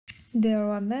There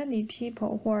are many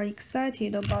people who are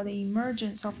excited about the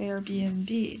emergence of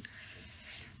Airbnb.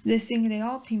 They think it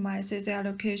optimizes the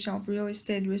allocation of real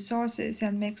estate resources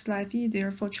and makes life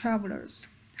easier for travelers.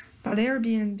 But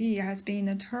Airbnb has been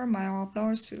in a turmoil of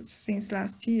lawsuits since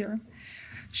last year.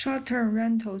 Short-term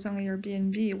rentals on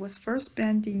Airbnb was first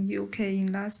banned in UK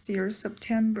in last year's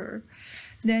September,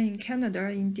 then in Canada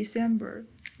in December.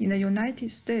 In the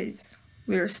United States,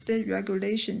 where state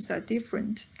regulations are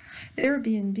different,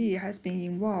 Airbnb has been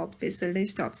involved with a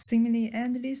list of seemingly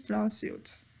endless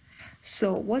lawsuits.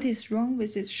 So what is wrong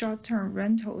with its short-term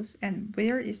rentals and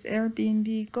where is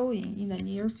Airbnb going in the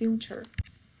near future?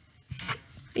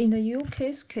 In the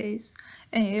UK's case,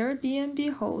 an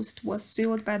Airbnb host was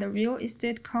sued by the real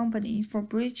estate company for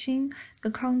breaching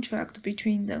the contract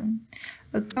between them.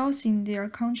 A clause in their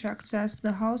contract says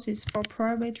the house is for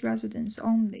private residents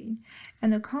only,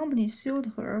 and the company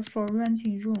sued her for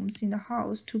renting rooms in the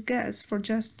house to guests for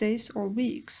just days or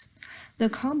weeks. The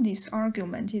company's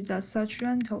argument is that such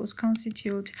rentals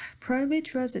constitute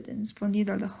private residence for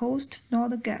neither the host nor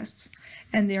the guests,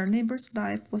 and their neighbor's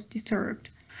life was disturbed.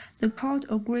 The court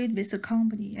agreed with the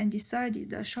company and decided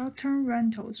that short-term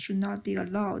rentals should not be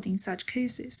allowed in such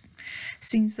cases,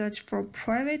 since such for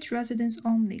private residence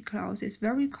only clause is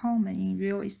very common in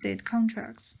real estate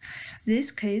contracts.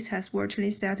 This case has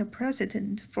virtually set a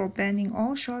precedent for banning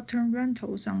all short-term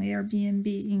rentals on Airbnb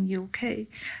in UK,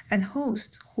 and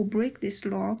hosts who break this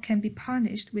law can be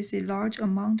punished with a large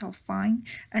amount of fine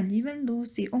and even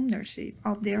lose the ownership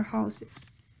of their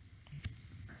houses.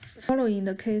 Following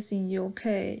the case in UK,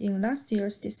 in last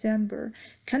year's December,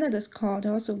 Canada's court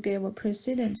also gave a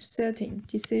precedent-setting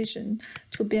decision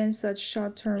to ban such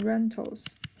short-term rentals.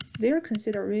 Their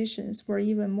considerations were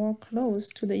even more close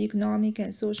to the economic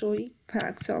and social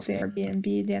impacts of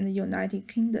Airbnb than the United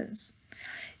Kingdom's.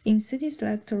 In cities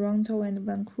like Toronto and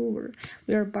Vancouver,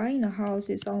 where buying a house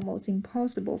is almost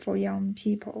impossible for young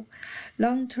people,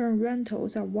 long-term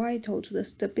rentals are vital to the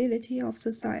stability of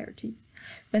society.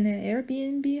 When an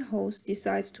Airbnb host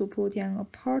decides to put an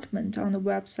apartment on the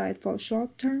website for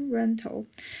short-term rental,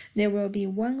 there will be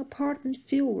one apartment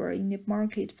fewer in the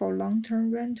market for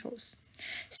long-term rentals.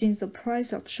 Since the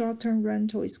price of short-term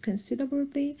rental is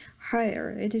considerably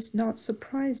higher, it is not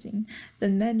surprising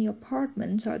that many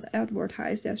apartments are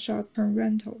advertised as short-term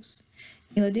rentals.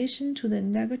 In addition to the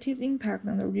negative impact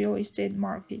on the real estate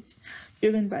market,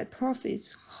 driven by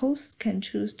profits, hosts can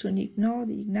choose to ignore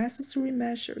the necessary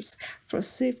measures for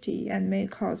safety and may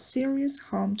cause serious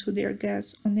harm to their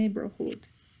guests or neighborhood.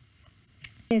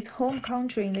 In its home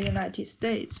country in the United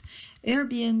States,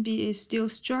 Airbnb is still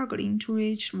struggling to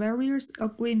reach various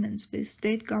agreements with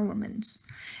state governments.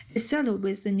 It settled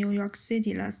with the New York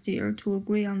City last year to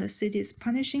agree on the city's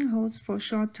punishing hosts for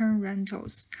short-term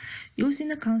rentals, using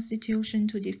the Constitution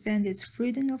to defend its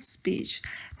freedom of speech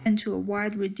and to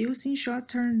avoid reducing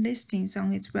short-term listings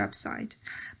on its website.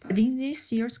 But in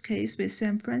this year's case with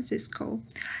San Francisco,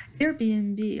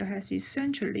 Airbnb has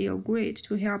essentially agreed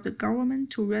to help the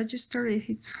government to register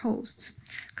its hosts,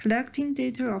 collecting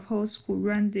data of hosts who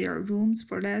rent their rooms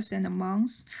for less than a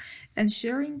month, and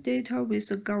sharing data with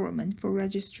the government for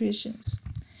registrations.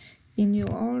 In New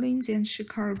Orleans and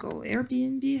Chicago,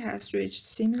 Airbnb has reached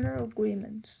similar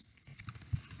agreements.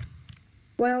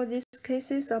 While these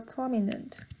cases are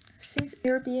prominent, since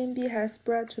Airbnb has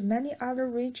spread to many other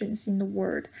regions in the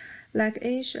world, like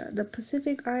Asia, the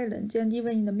Pacific Islands, and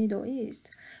even in the Middle East,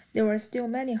 there are still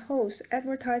many hosts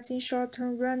advertising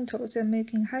short-term rentals and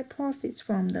making high profits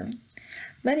from them.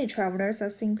 Many travelers are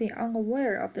simply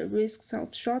unaware of the risks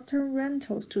of short-term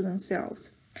rentals to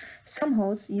themselves. Some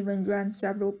hosts even rent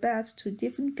several beds to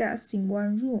different guests in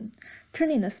one room,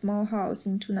 turning a small house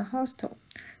into a hostel.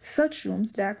 Such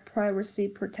rooms lack privacy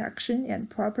protection and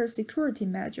proper security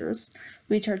measures,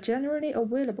 which are generally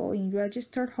available in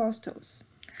registered hostels,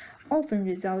 often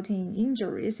resulting in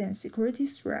injuries and security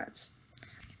threats.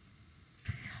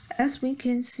 As we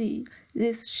can see,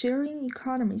 this sharing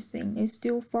economy thing is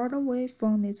still far away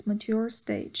from its mature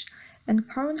stage, and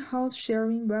current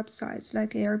house-sharing websites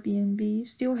like Airbnb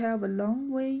still have a long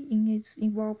way in its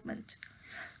involvement.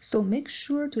 So make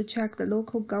sure to check the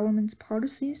local government's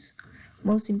policies,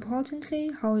 most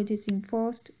importantly how it is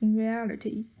enforced in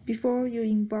reality, before you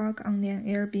embark on an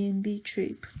Airbnb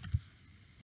trip.